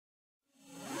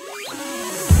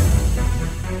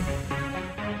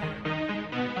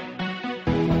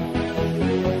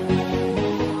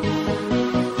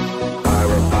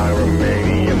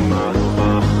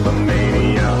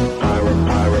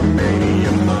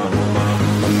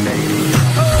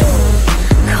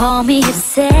Call me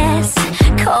obsessed,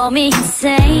 call me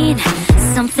insane.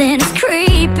 Something is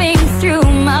creeping through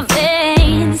my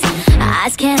veins.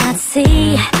 Eyes cannot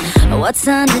see what's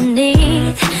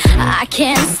underneath. I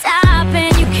can't stop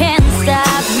and you can't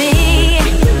stop me.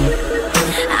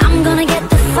 I'm gonna get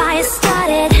the fire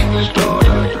started.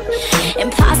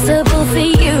 Impossible for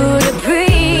you to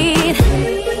breathe.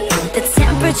 The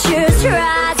temperature's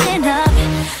rising up,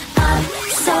 up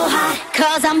so hot,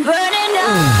 'cause I'm burning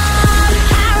up.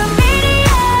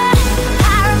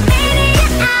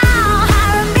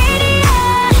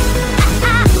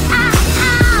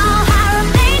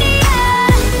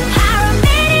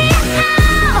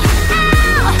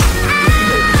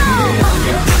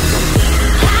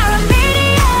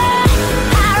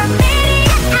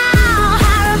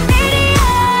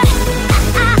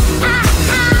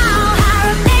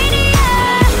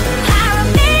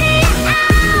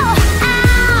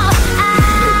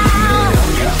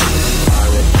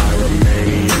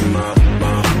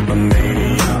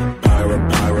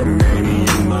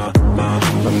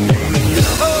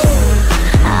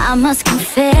 I must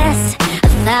confess,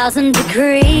 1,000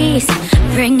 degrees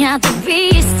bring out the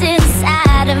beast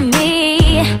inside of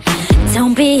me.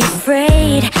 Don't be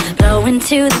afraid, blow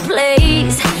into the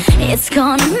blaze. It's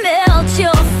gonna melt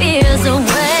your fears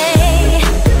away.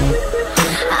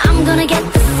 I'm gonna get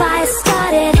the